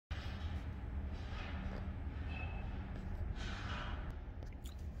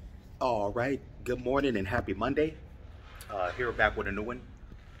All right. Good morning and happy Monday. Here back with a new one.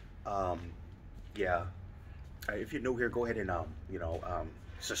 Um, yeah. If you're new here, go ahead and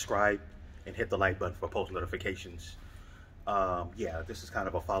subscribe and hit the like button for post notifications. Yeah, this is kind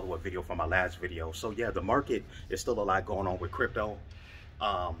of a follow-up video from my last video. So yeah, the market is still a lot going on with crypto.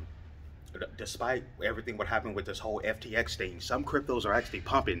 Um, Despite everything what happened with this whole FTX thing, some cryptos are actually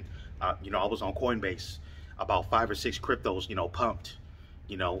pumping. I was on Coinbase, about 5 or 6 cryptos, pumped,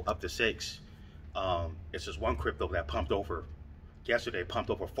 up to 6. It's just one crypto that pumped over yesterday, pumped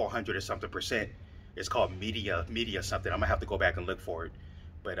over 400 or something percent. It's called media something. I'm gonna have to go back and look for it.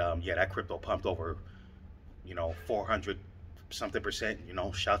 But yeah, that crypto pumped over, 400 something percent.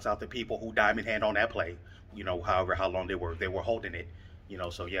 Shouts out to people who diamond hand on that play. However how long they were holding it.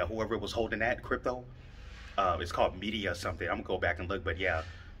 So yeah, whoever was holding that crypto, it's called media something. I'm gonna go back and look, but yeah,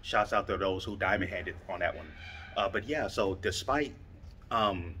 shouts out to those who diamond handed on that one. But yeah, so despite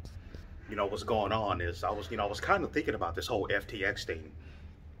what's going on is I was kind of thinking about this whole FTX thing.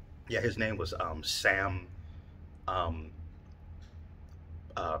 Yeah, his name was Sam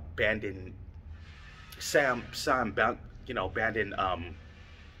Bandon Bandon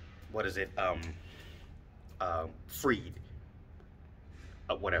what is it Fried,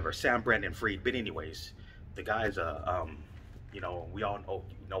 whatever, Sam Brandon Fried. But anyways, the guy's we all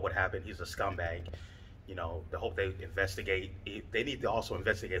know what happened. He's a scumbag. They hope they investigate. They need to also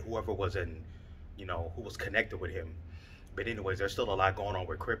investigate whoever was who was connected with him. But anyways, there's still a lot going on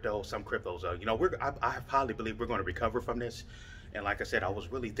with crypto. Some cryptos, I highly believe we're going to recover from this. And like I said, I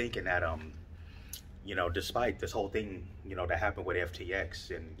was really thinking that, despite this whole thing, that happened with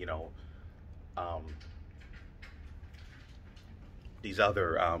FTX and, these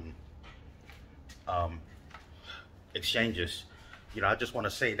other exchanges, I just want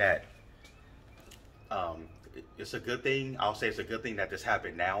to say that it's a good thing. I'll say it's a good thing that this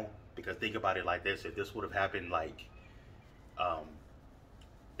happened now, because think about it like this: if this would have happened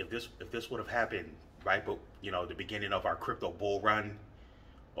if this would have happened right, but the beginning of our crypto bull run,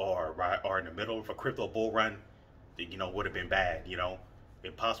 or in the middle of a crypto bull run, would have been bad.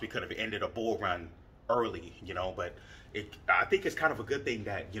 It possibly could have ended a bull run early. But I think it's kind of a good thing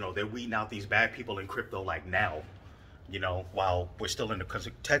that they're weeding out these bad people in crypto like now. While we're still because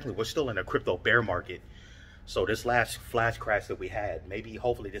technically we're still in a crypto bear market. So this last flash crash that we had,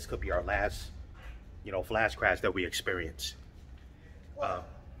 hopefully this could be our last, flash crash that we experience. But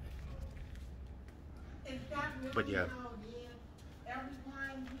yeah,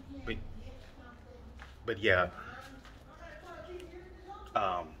 but yeah,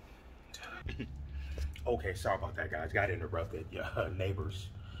 okay, sorry about that, guys. Got interrupted. Yeah, neighbors.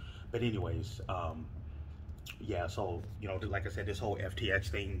 But anyways, yeah, so like I said, this whole FTX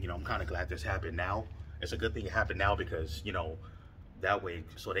thing, I'm kind of glad this happened now. It's a good thing it happened now, because that way,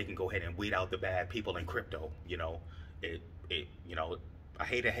 so they can go ahead and weed out the bad people in crypto. I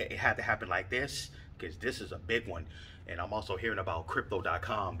hate it had to happen like this, because this is a big one. And I'm also hearing about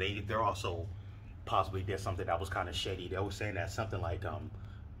Crypto.com. They're also possibly did something that was kind of shady. They were saying that something like a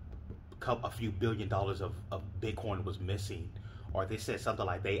few $1 billion of Bitcoin was missing, or they said something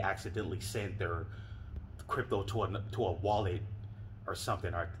like they accidentally sent their crypto to a wallet or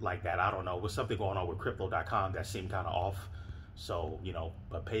something like that. I don't know. There's something going on with Crypto.com that seemed kind of off. So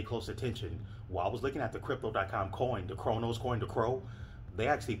but pay close attention. While I was looking at the Crypto.com coin, the Kronos coin, the Crow, they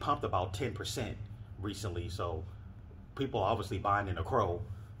actually pumped about 10% recently. So people are obviously buying in the Crow.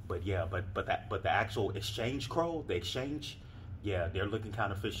 But yeah, but the actual exchange Crow, the exchange, yeah, they're looking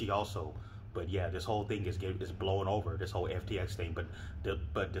kind of fishy also. But yeah, this whole thing is blowing over, this whole FTX thing.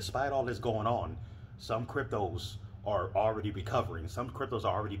 But despite all this going on, some cryptos are already recovering. Some cryptos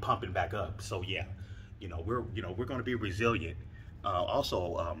are already pumping back up. So yeah, we're going to be resilient.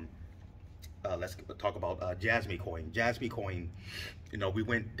 Also, let's talk about Jasmy Coin. Jasmy Coin, we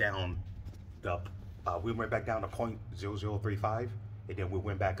went down we went back down to 0.0035, and then we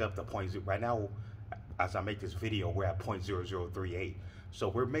went back up to right now, as I make this video, we're at 0.0038. So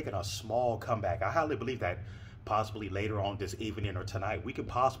we're making a small comeback. I highly believe that possibly later on this evening or tonight, we could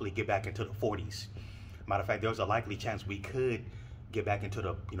possibly get back into the 40s. Matter of fact, there's a likely chance we could get back into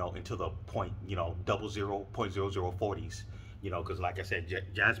the, into the point, 0.0040s, because like I said,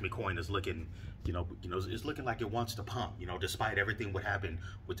 Jasmy Coin is looking, it's looking like it wants to pump, despite everything what happened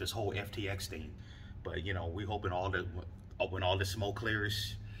with this whole FTX thing. But, we hoping when all the smoke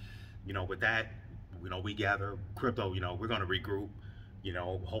clears, with that, we gather crypto, we're going to regroup,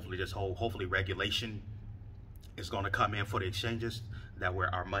 hopefully regulation is going to come in for the exchanges, that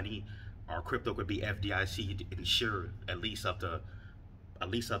where our money, our crypto could be FDIC insured at least up to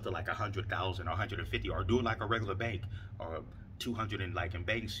like 100,000 or 150, or do it like a regular bank, or 200 and like in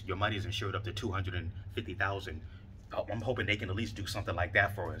banks, your money is insured up to 250,000. I'm hoping they can at least do something like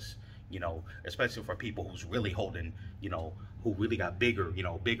that for us, you know, especially for people who's really holding, you know, who really got bigger, you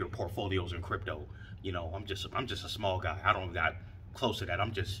know, bigger portfolios in crypto. You know, I'm just a small guy. I don't got close to that.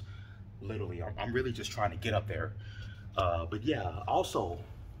 I'm just literally, I'm really just trying to get up there. But yeah, also,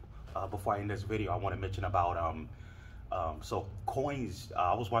 before I end this video, I want to mention about, so coins,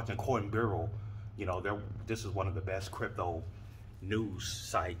 I was watching Coin Bureau. You know, this is one of the best crypto news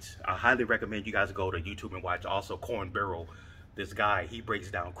sites. I highly recommend you guys go to YouTube and watch also Coin Bureau. This guy, he breaks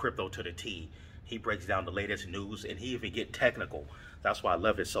down crypto to the T. He breaks down the latest news, and he even get technical. That's why I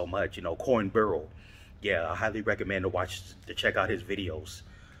love it so much. You know, Coin Bureau. Yeah, I highly recommend to check out his videos.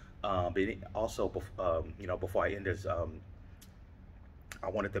 But also, you know, before I end this, I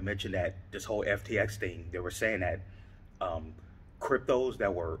wanted to mention that this whole FTX thing, they were saying that cryptos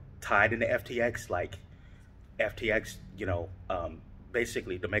that were tied into FTX, like FTX, you know,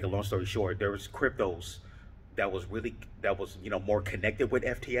 basically, to make a long story short, there was cryptos that was, you know, more connected with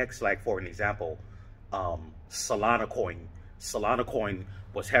FTX. Like, for an example, Solana coin. Solana coin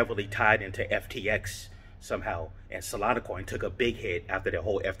was heavily tied into FTX somehow, and Solana coin took a big hit after the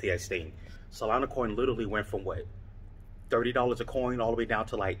whole FTX thing. Solana coin literally went from what, $30 a coin all the way down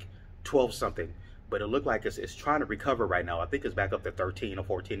to like 12 something. But it looked like it's trying to recover right now. I think it's back up to 13 or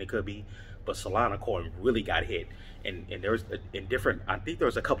 14, it could be. But Solana coin really got hit. And there's I think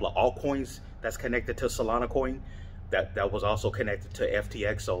there's a couple of altcoins that's connected to Solana coin that was also connected to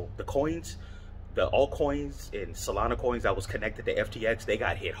FTX. So the coins, the altcoins and Solana coins that was connected to FTX, they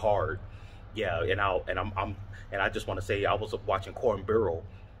got hit hard. Yeah, and I just want to say, I was watching Coin Bureau,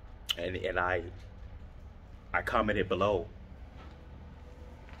 and I commented below.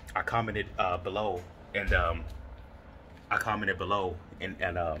 I commented below, and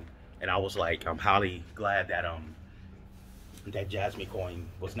I was like, I'm highly glad that that Jasmy coin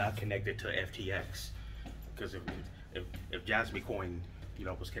was not connected to FTX, because if Jasmy coin, you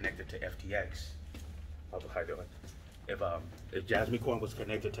know, was connected to FTX, how you doing? If Jasmy coin was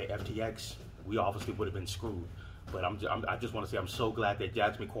connected to FTX, we obviously would have been screwed. But I just want to say, I'm so glad that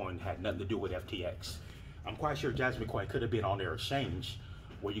Jasmy coin had nothing to do with FTX. I'm quite sure Jasmy coin could have been on their exchange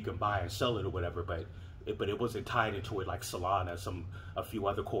where you can buy and sell it or whatever, but it wasn't tied into it like Solana, a few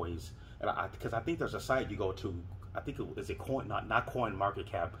other coins. And because I think there's a site you go to, I think is it Coin, not Coin Market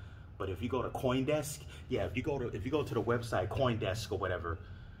Cap, but if you go to CoinDesk, yeah, if you go to the website CoinDesk or whatever,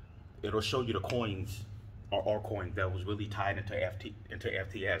 it'll show you the coins or altcoins that was really tied into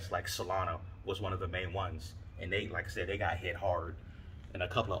FTX. Like Solana was one of the main ones, and they, like I said, they got hit hard, and a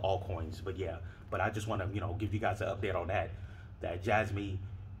couple of altcoins. But yeah, but I just want to, you know, give you guys an update on that Jasmy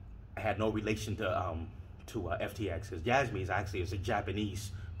had no relation to FTX, because Jasmy is a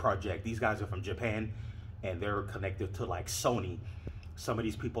Japanese project. These guys are from Japan, and they're connected to like Sony. Some of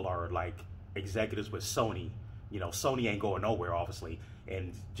these people are like executives with Sony. You know, Sony ain't going nowhere, obviously,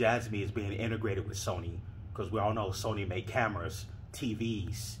 and Jasmy is being integrated with Sony, because we all know Sony make cameras,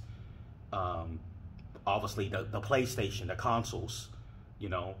 TVs, obviously the PlayStation, the consoles, you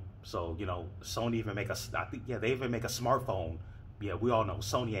know. So, you know, Sony even make I think, yeah, they even make a smartphone. Yeah, we all know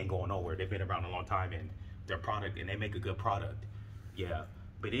Sony ain't going nowhere. They've been around a long time, and their product, and they make a good product. Yeah,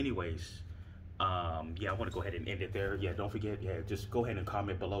 but anyways, yeah, I want to go ahead and end it there. Yeah, don't forget, yeah, just go ahead and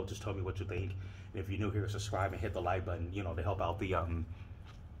comment below. Just tell me what you think. And if you're new here, subscribe and hit the like button, you know, to help out the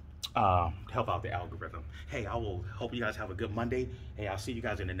algorithm. Hey, I will hope you guys have a good Monday. Hey, I'll see you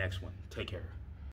guys in the next one. Take care.